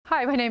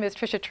Hi, my name is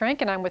Tricia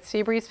Trinque and I'm with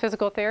Seabreeze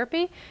Physical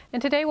Therapy,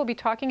 and today we'll be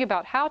talking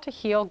about how to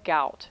heal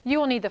gout. You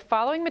will need the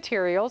following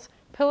materials: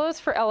 pillows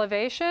for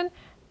elevation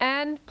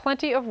and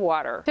plenty of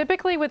water.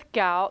 Typically with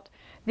gout,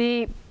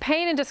 the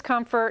pain and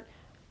discomfort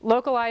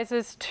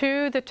localizes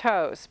to the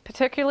toes,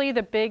 particularly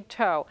the big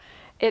toe.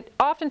 It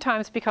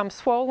oftentimes becomes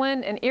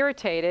swollen and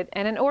irritated,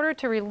 and in order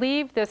to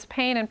relieve this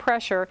pain and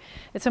pressure,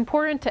 it's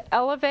important to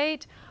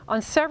elevate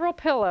on several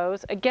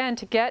pillows, again,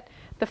 to get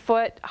the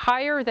foot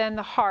higher than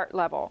the heart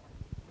level.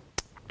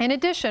 In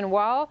addition,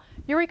 while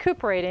you're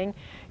recuperating,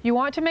 you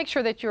want to make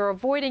sure that you're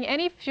avoiding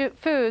any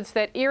foods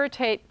that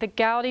irritate the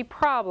gouty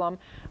problem,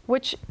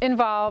 which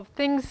involve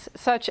things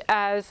such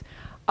as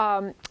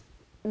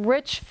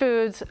rich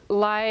foods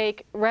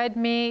like red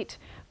meat,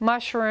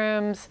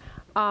 mushrooms,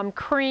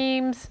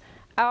 creams,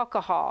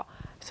 alcohol.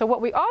 So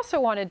what we also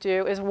want to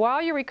do is, while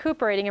you're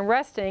recuperating and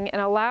resting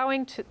and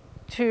allowing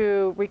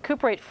to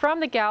recuperate from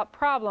the gout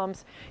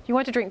problems, you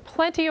want to drink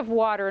plenty of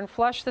water and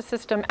flush the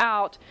system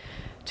out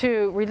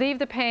to relieve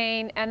the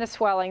pain and the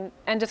swelling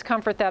and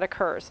discomfort that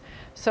occurs.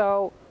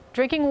 So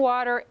drinking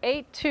water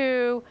 8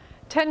 to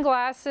 10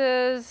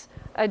 glasses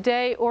a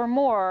day or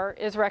more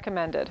is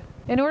recommended.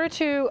 In order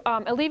to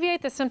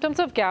alleviate the symptoms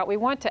of gout, we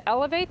want to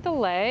elevate the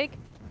leg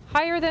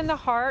higher than the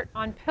heart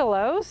on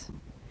pillows.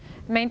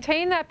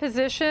 Maintain that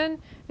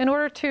position in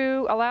order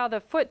to allow the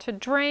foot to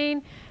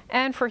drain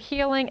and for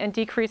healing and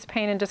decreased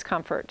pain and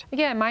discomfort.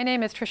 Again, my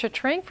name is Tricia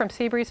Trinque from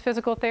Seabreeze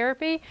Physical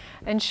Therapy,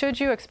 and should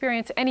you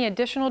experience any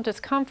additional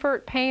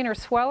discomfort, pain, or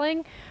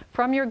swelling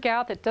from your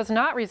gout that does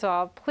not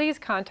resolve, please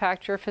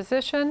contact your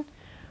physician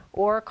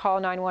or call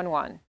 911.